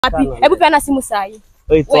Hebu peana simu saa hii.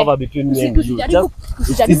 It's over between me and you.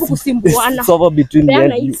 Usijaribu kusimbuana. It's over between me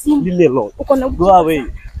and you. Lile lo. Go away.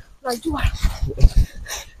 Unajua.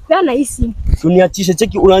 Peana hii simu. Uniachishe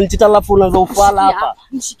cheki unanitita alafu unaanza ufala hapa.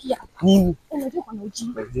 Nishikia. Nini? Unajua kuna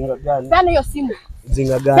ujinga. Ujinga gani? Peana hiyo simu.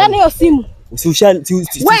 Ujinga gani? Peana hiyo simu.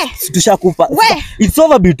 Tushakupa. It's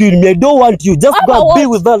over between me. I don't want you. Just go be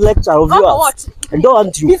with that lecture of yours. I don't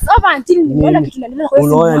want you. It's over until nimeona kitu naendelea kwa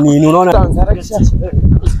simu. Unaona nini? Unaona?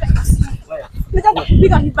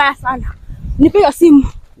 Nipiga vibaya sana. Nipe hiyo simu.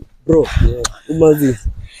 Bro, umazi.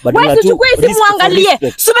 Wewe uchukue simu angalie.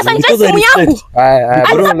 Sio sanitize simu yangu.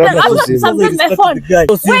 Bro,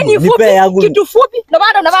 wewe ni fupi, kitu fupi, na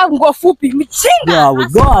bado unavaa nguo fupi. Mchinga.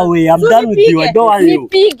 Go away. I'm done with you. I don't want you.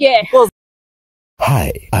 Nipige.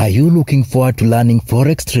 Hi, are you looking forward to learning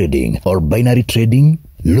forex trading or binary trading?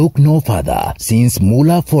 Look no further, since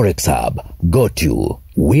Mula Forex Hub got you.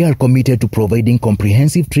 We are committed to providing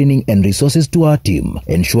comprehensive training and resources to our team,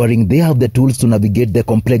 ensuring they have the tools to navigate the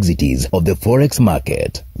complexities of the forex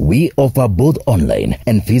market. We offer both online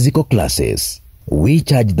and physical classes. We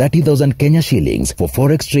charge 30,000 Kenya shillings for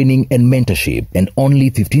forex training and mentorship, and only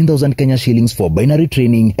 15,000 Kenya shillings for binary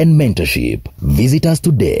training and mentorship. Visit us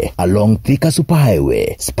today along Thika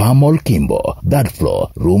Superhighway, Spar Mall Kimbo, third floor,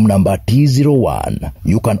 room number T01.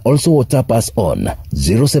 You can also WhatsApp us on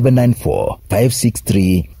 0794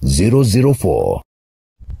 563 004.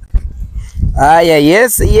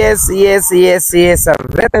 Yes.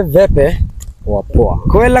 Vepe. Poa.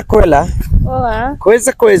 Kwela. Poa.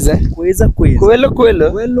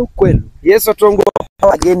 Kwelo. Yes, watu wangu,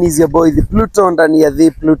 again is your boy the Pluto ndani ya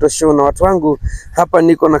the Pluto show, na watu wangu hapa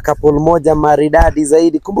niko na couple moja maridadi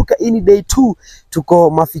zaidi. Kumbuka hii ni day 2, tuko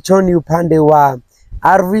mafichoni upande wa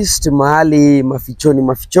Harvest, mahali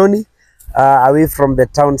mafichoni away from the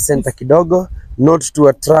town center kidogo, not to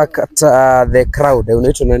attract the crowd.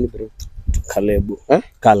 Unaitwa nani bro? Caleb.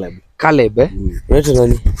 Unaitwa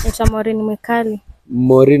nani? Naitwa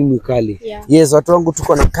Maureen Mwikali. Yeah. Yes, watu wangu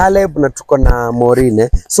tuko na Caleb na tuko na Maureen.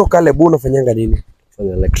 So Caleb, unafanyanga nini?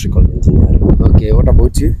 Electrical engineering. Okay, what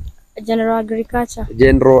about you? General agriculture.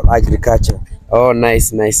 Oh,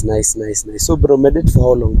 nice. So bro, medit for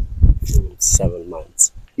how long? 7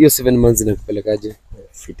 months. Hiyo 7 months inakupelekaje?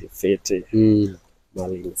 Fiti.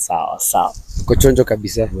 Mali sawa. Uko chonjo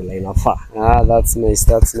kabisa. Wala inafaa. That's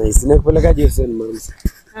nice. Inakupelekaje hiyo 7 months?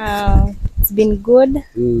 It's been good,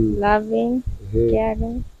 loving,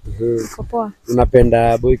 caring. Poa.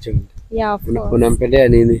 Unapenda boy child? Yeah, of course. Unampendea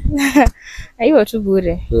nini? Hiyo tu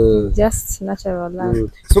bure. Just natural love.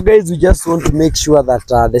 So guys, we just want to make sure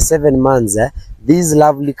that the 7 months this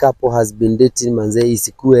lovely couple has been dating, manze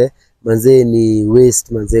isikue manze ni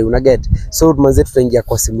waste manze, unaget. So manze tutaingia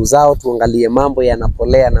kwa simu zao tuangalie mambo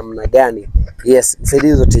yanapolea namna gani. Yes,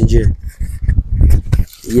 msaidie zote nje.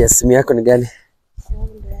 Yes, simu yako ni gani?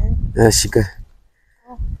 Shika.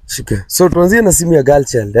 So tuanzie na simu ya girl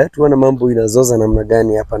child, tuone mambo inazoza namna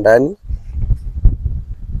gani hapa ndani.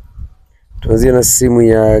 Tuanzie na simu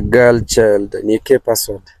ya girl child, niweke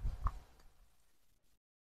password.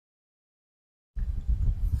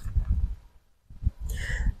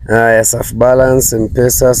 Self balance,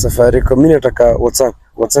 M-Pesa, Safaricom. Mimi nataka WhatsApp.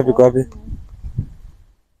 WhatsApp iko wapi?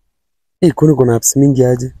 Kuna apps mingi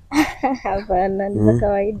aje? Hapana, ni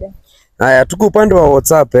kawaida. Tuko upande wa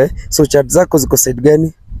WhatsApp So chat zako ziko side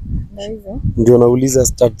gani? Ndio nauliza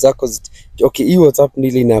chat zako okay, hii WhatsApp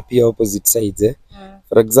nili na pia opposite sides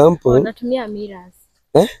For example, natumia mirrors.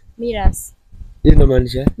 Mirrors. Hii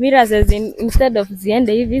inamaanisha? Mirrors as in, instead of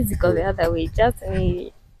ziende hivi ziko the other way. Just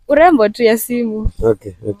ni urembo tu ya simu.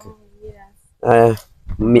 Okay.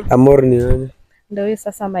 Amor ni nani? Ndio hiyo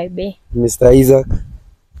sasa my bae. Mr. Isaac.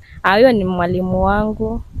 Huyo ni mwalimu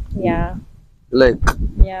wangu. Yeah.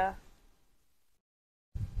 Yeah.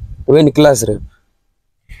 Wewe ni class rep?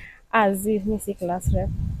 Mimi si class rep.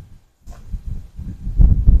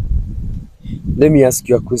 Let me ask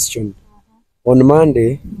you a question. On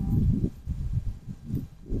Monday,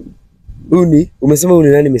 umesema uni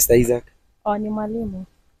nani Mr. Isaac? Ni mwalimu.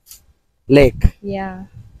 Yeah.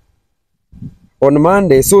 On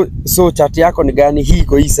Monday, so chat yako ni gani? Hii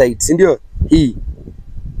iko hii side, si ndio? Hii.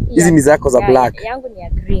 Hizi ni zako za black. Yangu ni ya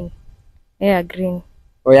green. Yeah, green.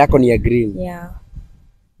 Yako ni ya green. Yeah.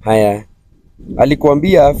 Haya.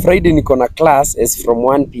 Alikuambia Friday niko na class as from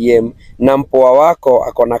 1 PM na mpoa wako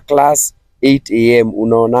ako na class 8 AM,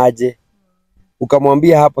 unaonaje?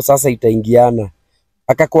 Ukamwambia hapo sasa itaingiana.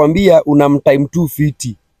 Akakwambia unamtime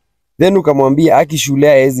 250. Then ukamwambia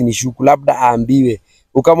akishulea hezi ni shuku labda aambiwe.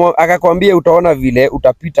 Akakwambia utaona vile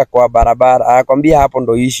utapita kwa barabara. Akakwambia hapo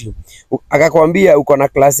ndo issue. Akakwambia uko na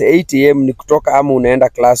class 8 AM ni kutoka ama unaenda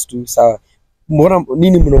class 2, sawa? mbona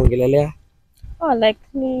nini mnaongelelea? Oh, like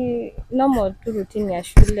ni normal tu routine ya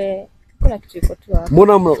shule. Kuna kitu iko tu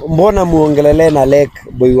hapo. Mbona muongelelea na like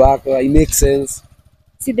boy wako? It makes sense.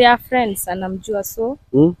 See, they are friends, anamjua so.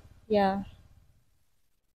 Yeah.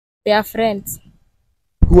 They are friends.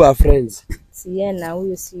 Who are friends? Si yeye na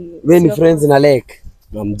huyu si. Wewe ni friends na like?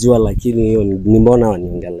 Namjua lakini hiyo ni mbona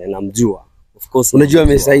waniongelea? Namjua. Of course. Unajua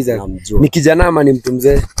amesaiza. Ni kijana ama ni mtu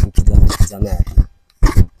mzee? Kijana.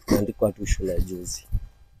 Naandikwa tu shule juzi.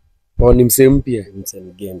 Oh, ni msee mpya? Msee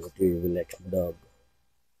mgeni tu hivi like mdogo.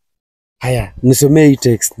 Haya, nisomee hii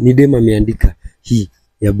text. Ni dem ameandika hii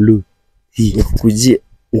ya blue. Hii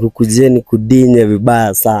Nikukujie nikudinye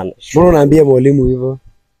vibaya sana. Mbona unaambia mwalimu hivyo?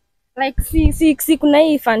 Like si kuna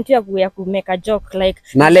hii fantia ya ku make a joke like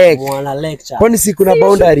na like mwana lecture. Kwani si kuna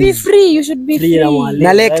boundaries? You should be free.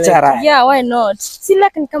 Na lecturer. Yeah, why not? Si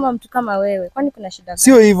like ni kama mtu kama wewe. Kwani kuna shida gani?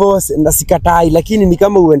 Sio hivyo, na sikatai, lakini ni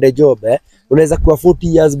kama uende job unaweza kuwa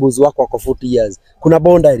 40 years boss wako wako 40 years. Kuna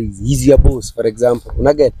boundaries. He's your boss for example.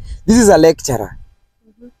 Una get? This is a lecturer.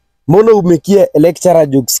 Mbona umekia lecturer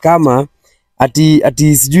jokes kama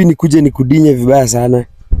ati sijui nikuje nikudinye vibaya sana?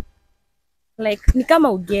 Like ni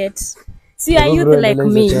kama uget. See, a youth like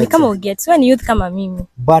me. Ni kama uget. So ni youth kama mimi.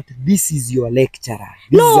 But this is your lecturer.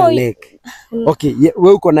 This is a lec. Okay,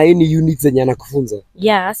 wewe uko na any units zenye anakufunza?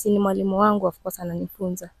 Yeah, si ni mwalimu wangu, of course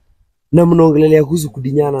ananifunza. Na mnaongelelea kuhusu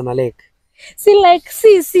kudinyana na lec? See, like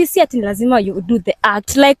si ati lazima you do the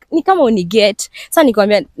act. Like ni kama uniget. Sasa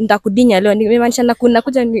nikwambia nitakudinya leo. Nimemaanisha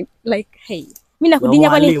nakuja ni like hey. Mimi nakudinya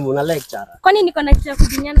kwani mwalimu na lecturer. Kwani niko na kitu ya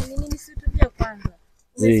kudinyana nini? Nisitujie kwanza.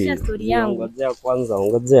 Unasikia story yangu. Ngojea kwanza,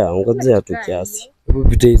 ngojea tu kiasi. Hebu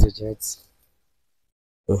pita hizo chats.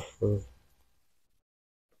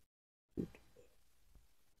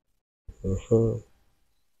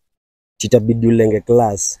 Itabidi ulenge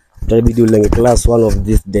class. Itabidi ulenge class one of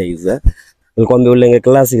these days Nilikwambia ulenge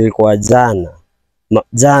class ilikuwa jana.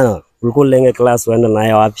 Jana ulikuwa ulenge class uenda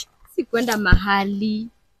nayo wapi? Si kwenda mahali.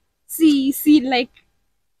 Si like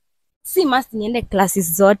si must niende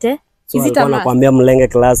classes zote. Alikuwa anakuambia mlenge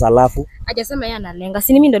class alafu hajasema yeye analenga.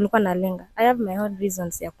 Si mimi ndo nilikuwa nalenga. I have my own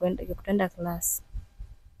reasons ya kwenda class.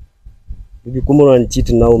 Bibi kumbe unanicheat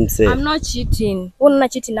na huyo msee. I'm not cheating. Una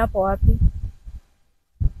cheating hapo wapi?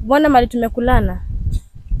 Mbona mali tumekulana?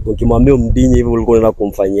 Ukimwambia mdinye hivi ulikuwa unaenda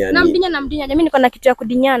kumfanyia nini? Namdinya. Mimi niko na kitu ya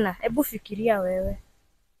kudinyana. Hebu fikiria wewe.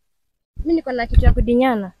 Mimi niko na kitu ya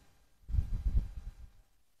kudinyana.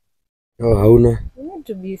 Oh, hauna. You need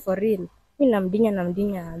to be for real. Mimi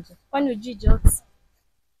namdinya aje. Kwani uji jokes?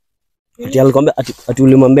 Ati alikwambia ati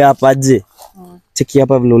ulimwambia hapa aje? Cheki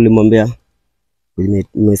hapa vile ulimwambia. Mimi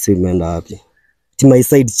imeenda wapi? Ati my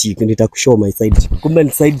side chick, nitakushow my side chick. Kumbe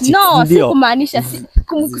ni side chick ndio. No, si kumaanisha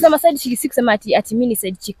kusema side chick, si kusema ati mimi ni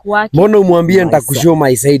side chick wake. Mbona umwambie nitakushow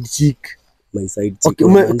my side chick? My side chick.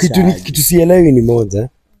 Okay, kitu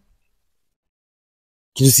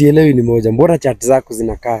sielewi ni moja. Mbona chat zako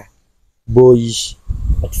zinakaa boyish?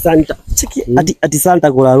 Ati Santa, cheki ati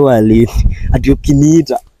Santa kularua ali. Ati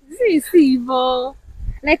ukiniita. Si hivyo.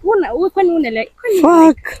 Like kwani like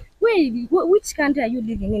fuck. Wait, which country are you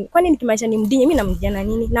living in? Kwani nikimaanisha ni mdinye mimi namjana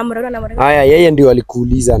nini? Namrarua. Haya, yeye ndio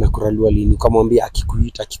alikuuliza na kuralua lini? Ukamwambia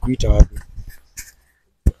akikuita wapi?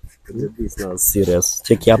 This is not serious.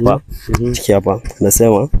 Cheki hapa. Cheki hapa.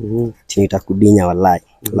 Nasema nitakudinya wallahi.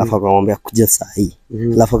 Alafu akamwambia kuja saa hii.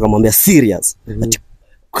 Alafu akamwambia serious. Ati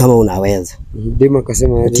kama unaweza. Dema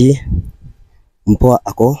akasema ati mpoa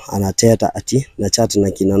ako anateta ati na chat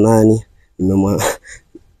na kina nani?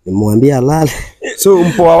 Nimemwambia lale. So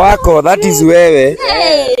mpoa wako that is wewe.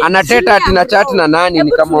 Anateta ati na chat na nani?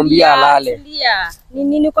 Nikamwambia lale.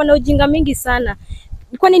 Nini uko na ujinga mingi sana.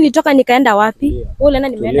 Kwani nilitoka nikaenda wapi? Wewe unaona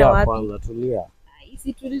nimeenda wapi? Kwanza tulia.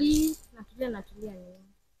 Situlii, natulia nini?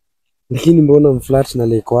 Lakini mbona mflat na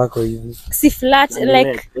lake wako hivi? Si flat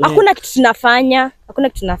like hakuna kitu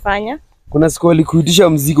tunafanya. Kuna siku alikuitisha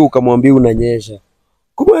mzigo ukamwambia unanyesha.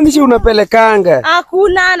 Kumaanisha unapelekanga?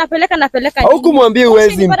 Hakuna, napeleka nini? Au kumwambia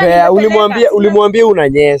uwezi mpea, ulimwambia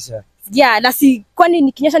unanyesha. Yeah, na si kwani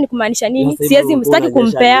nikinyesha ni kumaanisha nini? Siwezi mstaki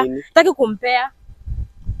kumpea. Nataka kumpea.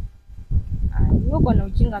 Yuko na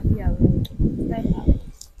ujinga pia wewe.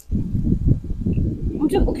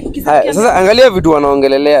 Sasa angalia vitu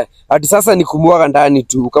wanaongelelea. Ati sasa ni kumwaga ndani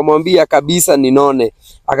tu. Ukamwambia kabisa ninone.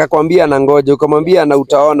 Akakwambia na ngoja. Ukamwambia na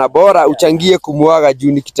utaona. Bora uchangie kumwaga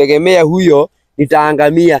juu nikitegemea huyo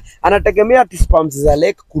nitaangamia. Anategemea ati spams za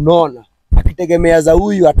lake kunona. Akitegemea za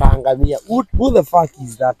huyu ataangamia. Who the fuck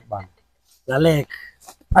is that man? Na lake.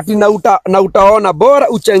 Ati na utaona bora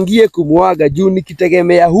uchangie kumwaga juu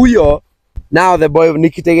nikitegemea huyo Now the boy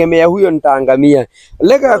nikitegemea huyo nitaangamia.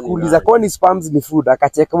 Leka akuuliza kwani spams ni food,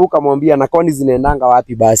 akacheka ukamwambia na kwani zinaendanga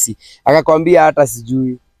wapi basi? Akakwambia hata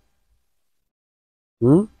sijui.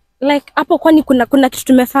 Like hapo kwani kuna kitu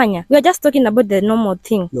tumefanya? We are just talking about the normal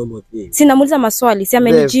thing. Sina muuliza maswali, si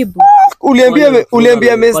amenijibu.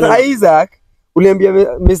 Uliambia Mr. Isaac,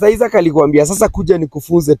 Mr. Isaac alikwambia sasa kuja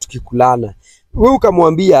nikufunze tukikulana. Wewe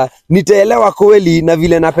ukamwambia nitaelewa kweli na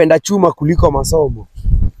vile napenda chuma kuliko masomo.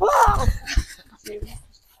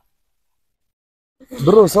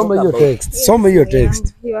 Bro, soma hiyo text. Soma hiyo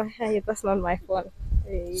text. That's not my phone.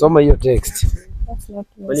 Soma hiyo text.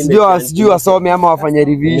 Sijui asome ama wafanye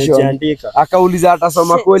revision. Akauliza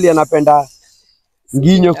atasoma kweli anapenda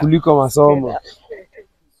nginyo kuliko masomo.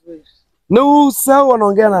 No, sawa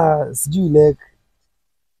wanaongea na sijui Lek.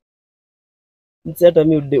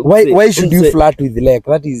 Why should you flirt with Lek?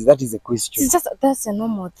 That is a question. It's just that's a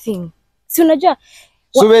normal thing. Si unajua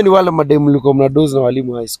so wewe ni wale mademu liko mnadozi na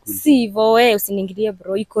walimu high school. Si hivyo wewe usiniingilie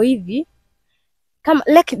bro, iko hivi. Kama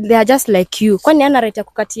like they are just like you. Kwani ana right ya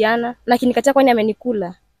kukatiana? Lakini nikatia kwani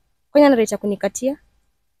amenikula? Kwani ana right ya kunikatia?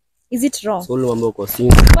 Is it wrong? So wewe uko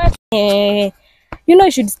single. You know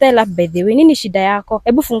you should style up by the way. Nini shida yako?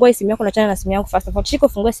 Hebu fungua simu yako na chana na simu yangu first of all. Shika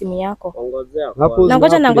fungua simu yako.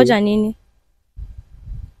 Ngoja nini?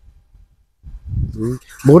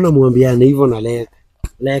 Mbona muambiane hivyo na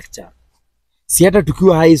lecture? Si hata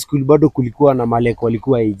tukiwa high school bado kulikuwa na maleko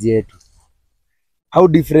walikuwa age yetu. How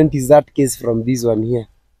different is that case from this one here?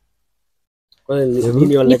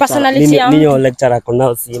 Ni personality yangu. Nini lecture ako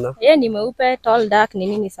nao sina? Yeye ni mweupe, tall, dark, ni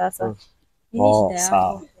nini sasa? Oh,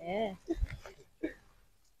 sawa.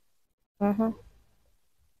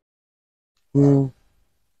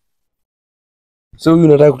 So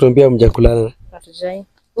unataka kutuambia mjakulana? Hatujai.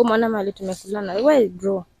 Wewe mwana mali tumekulana. Wewe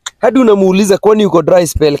bro. Hadi unamuuliza kwani uko dry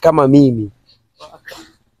spell kama mimi?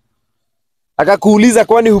 Akakuuliza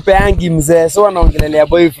kwani hupeangi mzee? So anaongelelea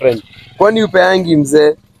boyfriend. Kwani hupeangi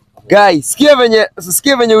mzee? Guys,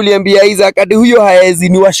 sikia venye uliambia Isaac hadi huyo haezi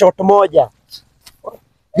ni wa shot moja.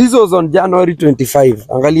 This was on January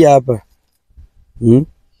 25. Angalia hapa.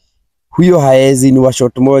 Huyo haezi ni wa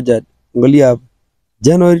shot moja. Angalia hapa.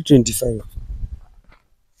 January 25.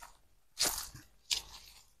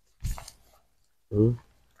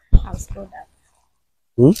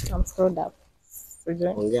 I'm screwed up.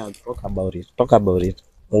 Ongea, talk about it.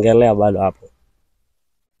 Ongelea bado hapo.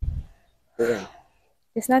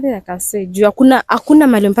 There's nothing I can say. Juu hakuna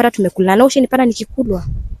mahali mpaka tumekulana. Ushenipata nikikulwa.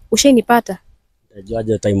 Ushenipata.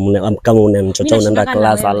 Unajuaje time kama unamchocha unaenda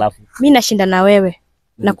class alafu. Mimi nashinda na wewe.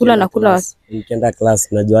 Nakula. Ukienda class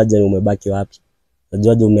unajuaje umebaki wapi?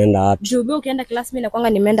 Unajuaje umeenda wapi? Juu wewe ukienda class mimi nakwanga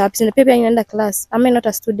nimeenda wapi? Sina pia ninaenda class. I'm not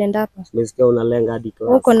a student hapa. Umesikia unalenga hadi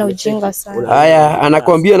class. Uko na ujinga sana. Haya,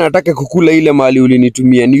 anakwambia nataka kukula ile mali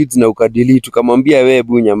ulinitumia nudes na ukadelete. Tukamwambia wewe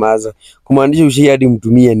hebu nyamaza. Kumaanisha ushi hadi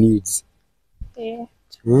mtumia nudes.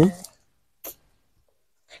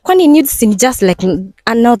 Kwani nudes ni just like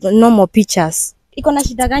another normal pictures? Iko na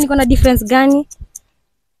shida gani? Iko na difference gani?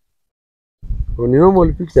 Ni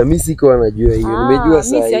normal picture, mimi siko anajua hiyo. Nimejua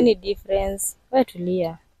sasa. Mimi sioni difference. Wewe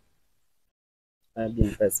tulia. Hadi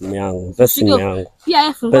pesa yangu.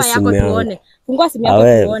 Pia fungua yako tuone. Fungua simu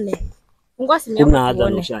yako tuone. Fungua simu yako tuone. Kuna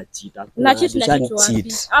hata ushacheat. Na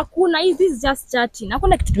cheat. Hakuna, this is just chatting.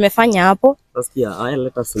 Hakuna kitu tumefanya hapo. Nasikia, haya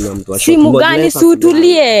leta simu ya mtu. Simu gani? Si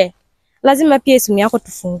utulie. Lazima pia simu yako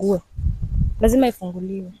tufungue. Lazima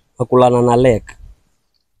ifunguliwe. Wakulana na Lek.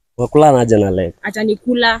 Wakulana aje na Lek. Acha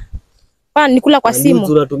nikula. Nikula kwa simu.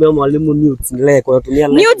 Tunatumia mwalimu nudes Lek, unatumia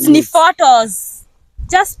Lek. Nudes ni photos.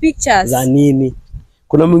 Just pictures. Za nini?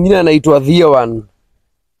 Kuna mwingine anaitwa Theo One.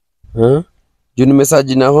 Juu ni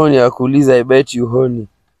message na honi ya kuuliza I bet you honi.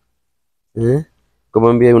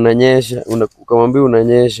 Kumwambia unanyesha, ukamwambia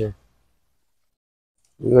unanyesha.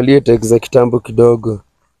 Angalia text za kitambo kidogo.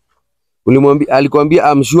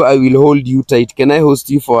 Alikwambia I'm sure I will hold you tight. Can I host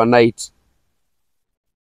you for a night?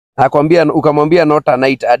 Ukamwambia not a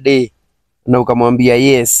night, a day. Na ukamwambia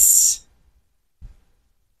yes.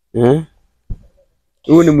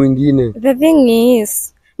 Huyu ni mwingine. The thing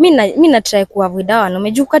is, mimi na try kuavoid hawa,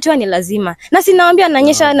 umejua katiwa ni lazima. Na sinawaambia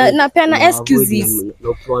nanyesha na peana excuses.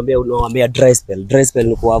 Unawaambia dry spell. Dry spell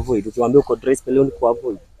ni kuavoid. Ukiwaambia uko dry spell ni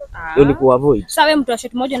kuavoid. Hiyo ni kuavoid. Sasa wewe mtu wa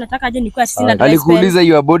shot moja unataka aje nikuwa sina dry spell. Alikuuliza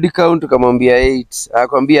your body count ukamwambia 8.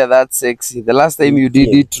 Akwambia that's sexy. The last time you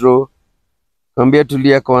did it raw. Akwambia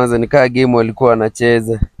tulia kwanza nikaa game walikuwa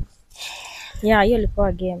wanacheza. Yeah, hiyo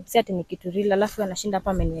ilikuwa game. Si ati ni kitu real, alafu anashinda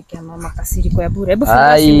hapa ameniwekea mama kasiriko ya bure. Hebu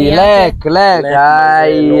fungua simu yako. Lek.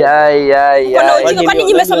 Kwani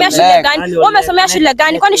nimesomea shule gani? Wewe umesomea shule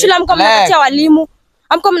gani? Kwani shule mko mnapatia walimu?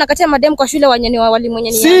 Amko mnakatia madem kwa shule wenye ni walimu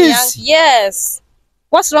wenye ni yes.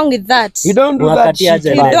 What's wrong with that? You don't do that shit.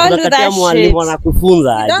 You don't do that shit. Mwalimu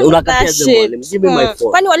anakufunza aje? Unakatia je mwalimu? Give me my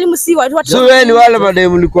phone. Kwani walimu si watu So wewe ni wale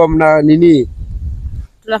madem mlikuwa mna nini?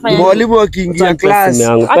 tunafanya Mwalimu akiingia class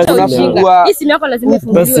hata ujinga. Hii simu yako lazima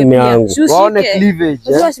ifunguliwe pia. Waone cleavage.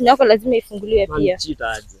 Hiyo simu yako lazima ifunguliwe pia.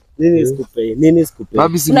 Nini sikupe? Nini sikupe?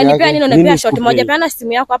 Unanipea nini? Unanipea shot moja. Peana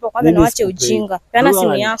simu yako hapo kwanza na waache ujinga. Peana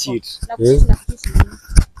simu yako.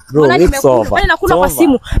 Bro, it's over. Wewe nakula kwa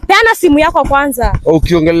simu. Peana simu yako kwanza.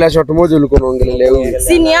 Ukiongelea shot moja ulikuwa unaongelea huyu.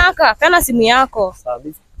 Simu yako, peana simu yako.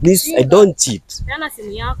 This I don't cheat. Peana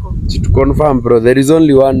simu yako. To confirm bro, there is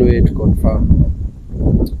only one way to confirm.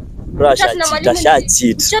 Bro,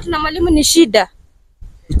 cheat. Chat na mwalimu ni shida.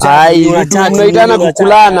 Ai, tunaitana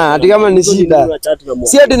kukulana, hadi kama ni shida.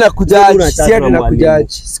 Si hadi na kujudge, si hadi na kujudge.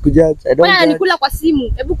 Sikujudge. I don't. Bwana nikula kwa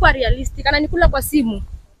simu. Hebu kuwa realistic. Ana nikula kwa simu.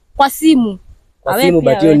 Kwa simu. Kwa simu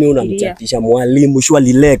batio ni unamchatisha mwalimu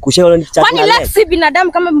shwali lek. Ushaona nikichata. Kwani lek si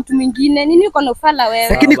binadamu kama mtu mwingine? Nini uko na ufala wewe?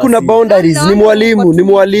 Lakini kuna boundaries, ni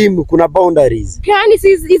mwalimu, kuna boundaries. Kwani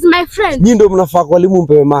is my friend. Nyinyi ndio mnafaa mwalimu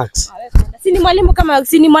mpewe max. Si ni mwalimu kama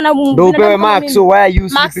si ni mwana ndio upewe max, so why are you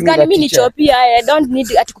max gani? Mimi ni chopia, I don't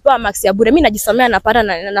need atikupewa max ya bure. Mimi najisomea napata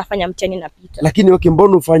na nafanya mtihani napita. Lakini okay,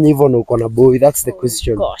 mbona ufanye hivyo na uko na boy? That's the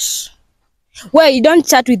question. Gosh. Well, you don't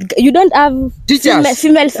chat with, you don't have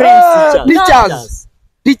female friends.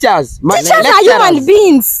 Teachers are human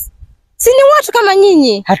beings. Si ni watu kama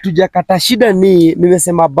nyinyi. Hatujakata shida,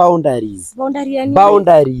 nimesema boundaries.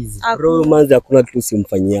 Boundaries. Bro, manzi hakuna kitu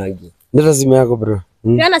simfanyiangi. Ndio simu yako bro.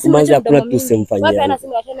 Peana simu manzi hakuna kitu simfanyiangi. Peana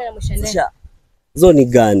simu ya tena na mshene. Hizo ni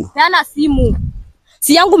gani? Peana simu.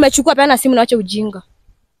 Si yangu umechukua, peana simu na acha ujinga.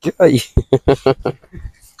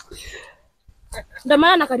 Ndio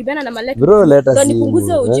maana nakaribiana na Malek. Bro, leta simu. Ndio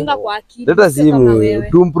nipunguze ujinga kwa akili. Leta simu.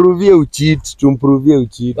 Tumprovie ucheat,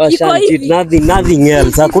 Nothing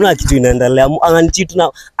else. Hakuna kitu inaendelea. Ananicheat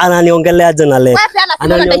na ananiongeleaje na Lek.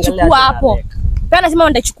 Ananichukua hapo. Peana simu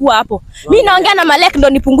ndachukua hapo. Mimi naongea na Malek ndio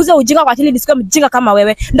nipunguze ujinga kwa akili, nisikuwe mjinga kama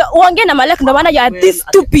wewe. Ndio uongee na Malek, ndio maana you are this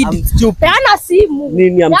stupid. Peana simu.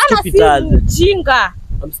 Nini I'm stupid aje? Ujinga.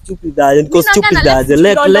 I'm stupid aje. Niko stupid aje.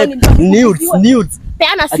 Lek nudes.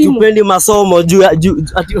 Peana simu. Atupendi masomo juu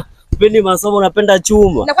atupendi masomo, napenda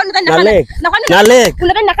chuma. Na Lek.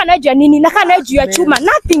 Unadhani nakaa naye juu ya nini? Nakaa naye juu ya chuma.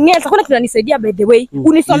 Nothing else. Hakuna kitu inanisaidia by the way.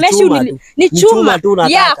 Unisomeshe ni chuma.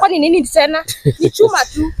 Yeah, kwani nini tena? Ni chuma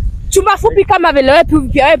tu. Chuma fupi kama vile wewe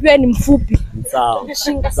pia wewe ni mfupi. Sawa.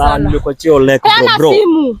 Sawa, nimekuachia Lek bro.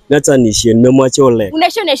 Acha niishie, nimemwachia Lek.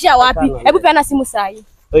 Unaishia wapi? Hebu peana simu saa hii.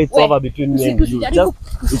 It's over between me and you.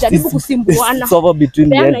 Usijaribu kusimbuana. It's over between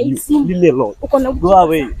me and you. Leave me alone. Go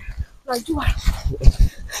away. Unajua.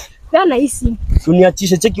 Peana hii simu.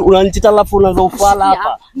 Uniachishe, cheki unanichita alafu unaanza ufala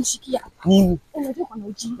hapa. Nishikia. Nini? Unajua kuna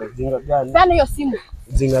ujinga. Ujinga gani? Peana hiyo simu.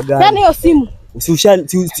 Ujinga gani? Peana hiyo simu.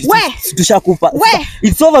 Tushakupa.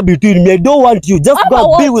 It's over between me. I don't want you. Just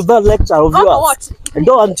go be with that lecture of yours. I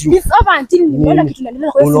don't want you. It's over until nimeona kitu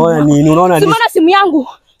naendelea kwa simu. Unaona nini? Unaona nini? Simona simu yangu.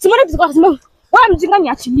 Simona kitu kwa simu. Wewe mjinga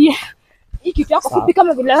niachilie. Hii kitu yako fupi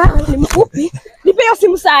kama vile ni mfupi. Nipe hiyo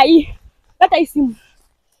simu saa hii. Leta hii simu.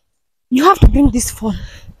 You have to bring this phone.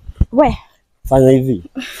 Wewe. Fanya hivi.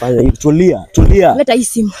 Tulia. Leta hii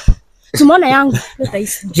simu. Simona yangu. Leta hii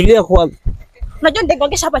simu. Tulia kwa. Unajua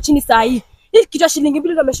nitagongesha hapa chini saa hii. Hii kitu ya shilingi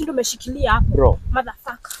 2 ndio umeshinda umeshikilia hapo. Bro.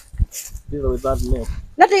 Motherfucker. Deal with that man.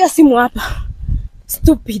 Leta hiyo simu hapa.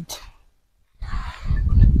 Stupid.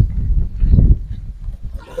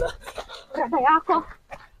 Rada yako.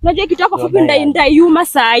 Unajua kitu yako fupi ndaiuma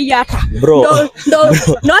saa hii hapa. Bro. Ndo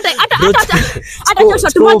hata hiyo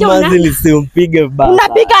shot moja unampige baba.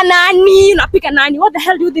 Unapiga nani? What the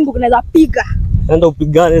hell do you think unaweza piga? Enda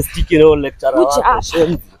upigane stick na lecturer wako.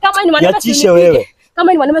 Kama ni mwanamke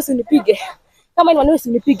Kama ni mwanaume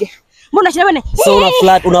usinipige. Mbona shida wewe? So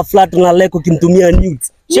una flat na Lek ukimtumia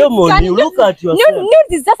nudes. Shame on you. Look at yourself.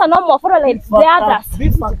 Nudes is just a normal photo like the others.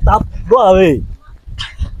 Be fucked up. Go away.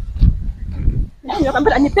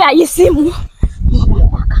 Nikamwambia nipea hii simu.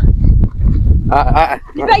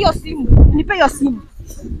 Nipe hiyo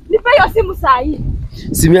simu saa hii.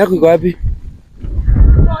 Simu yako iko wapi?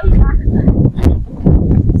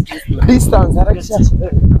 Distance harakisha.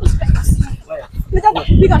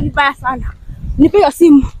 Nipiga vibaya sana. Nipe hiyo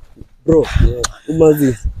simu. Bro,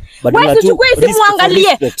 umazi. Wewe uchukue simu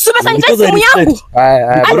angalie. Sasa sanitize simu yangu.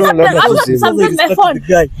 Bro, my phone.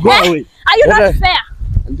 Go away. Are you not fair?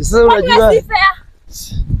 Sasa unajua.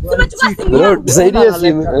 Tusaidie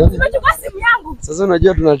simu. Umechukua simu yangu. Sasa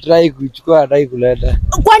unajua tuna try kuchukua, hataki kuleta.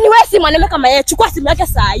 Kwani wewe si mwanaume kama yeye? Chukua simu yake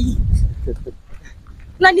saa hii.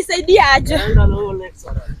 Unanisaidia aje?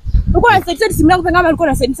 Uko unasaidia simu yangu pengine alikuwa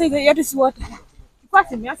anasaidia yote si wote. Kwa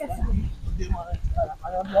simu yake simu.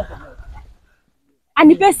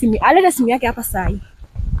 Anipe simu, alete simu yake hapa saa hii.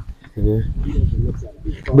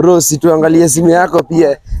 Bro, si tuangalie simu yako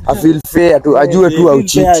pia. I feel fair tu, ajue tu au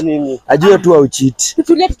cheat. Ajue tu au cheat.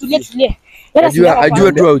 Tulie.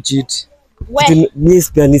 Ajue tu au cheat. Mimi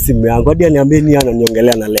pia ni simu yangu. Hadi aniambie ni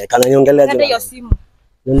ananiongelea na leka. Ananiongelea je? Ndio hiyo simu.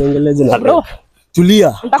 Ananiongelea je na bro.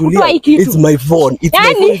 Tulia. It's my phone. It's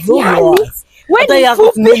my phone.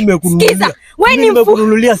 Wewe nimekununulia. Wewe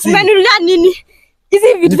nimekununulia simu. Umenunulia nini?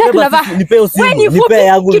 Hizi vitu vya kunavaa. Nipe simu. Nipe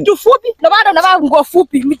yangu. Kitu fupi na bado unavaa nguo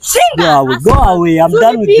fupi. Mchinga. Go away. I'm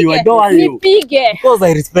done with you. I don't want you. Nipige. Because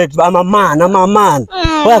I respect you. I'm a man.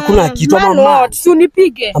 Wewe kuna kitu I'm a man. Si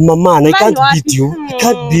unipige. I'm a man. I can't beat you. I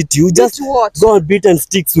can't beat you. Just go and beat and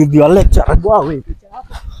sticks with your lecture. Go away.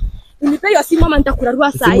 Unipe hiyo simu mama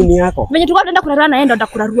nitakurarua saa hii. Simu ni yako. Venye tulikuwa tunaenda kurarua naenda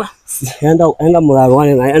nitakurarua. Enda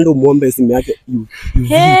mraruane na enda muombe simu yake.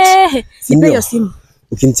 Nipe hiyo simu.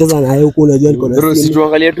 Ukinicheza na yeye huko unajua niko na simu. Bro, si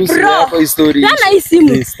tuangalie tu simu yako history. Tena hii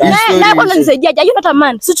simu. Na kwa unanisaidia je? You not a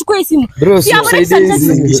man. Sichukue hii simu. Bro, si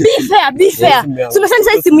be fair.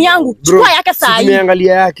 Sasa simu yangu. Chukua yake saa hii.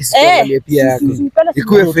 Tumeangalia yake, tuangalie pia yako.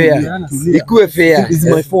 Ikuwe fair. It's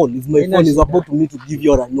my phone. It's about to me to give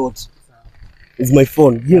you a note. It's my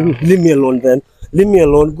phone. Leave me alone then. Leave me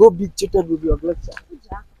alone. Go be cheated with your lecture.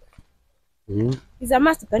 Is a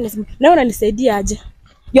master pen. Na unanisaidia aje?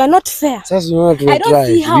 You are not fair. Sasa unaona tuna try. I don't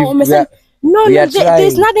see how no,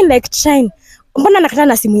 there's nothing like trying. Mbona anakataa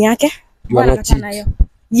na simu yake? Mbona anakataa nayo?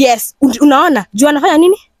 Yes, unaona? Juu anafanya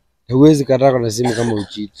nini? Huwezi kataa na simu kama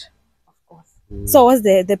ucheat. So what's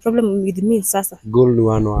the problem with me sasa? Goal ni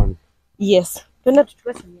 1-1. Yes. Twende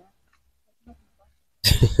tuchukue simu yako.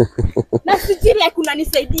 Na sijui like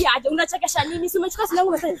unanisaidia aje? Unachekesha nini? Si umechukua simu yangu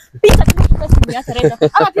umesema pita tuchukue simu yako renda.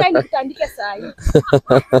 Ama pia nikutandike saa hii.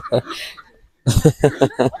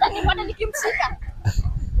 Mbona nikimshika?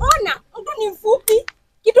 Ona, mtu ni mfupi,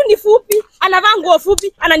 kitu ni fupi, anavaa nguo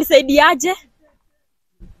fupi, ananisaidiaje?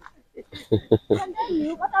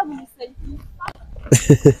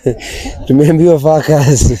 Tumeambiwa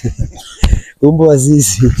focus. Umbo wa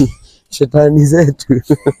sisi. Shetani zetu.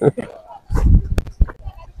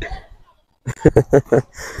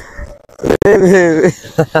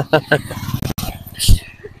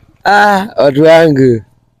 Watu wangu.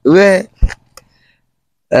 We.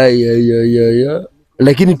 Ay.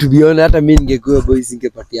 Lakini tubione hata mimi ningekuwa boy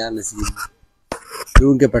singepatiana simu.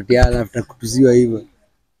 Ungepatiana after kutuziwa hivyo.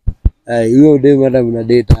 Huyo demu hata mna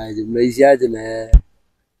date aje? Mnaishi aje na yeye?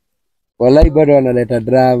 Wallahi bado analeta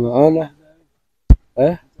drama. Ona?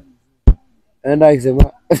 Enda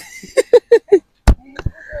akisema.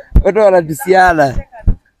 Watu wanatusiana.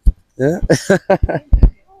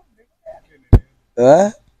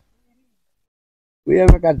 Huyo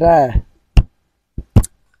amekataa.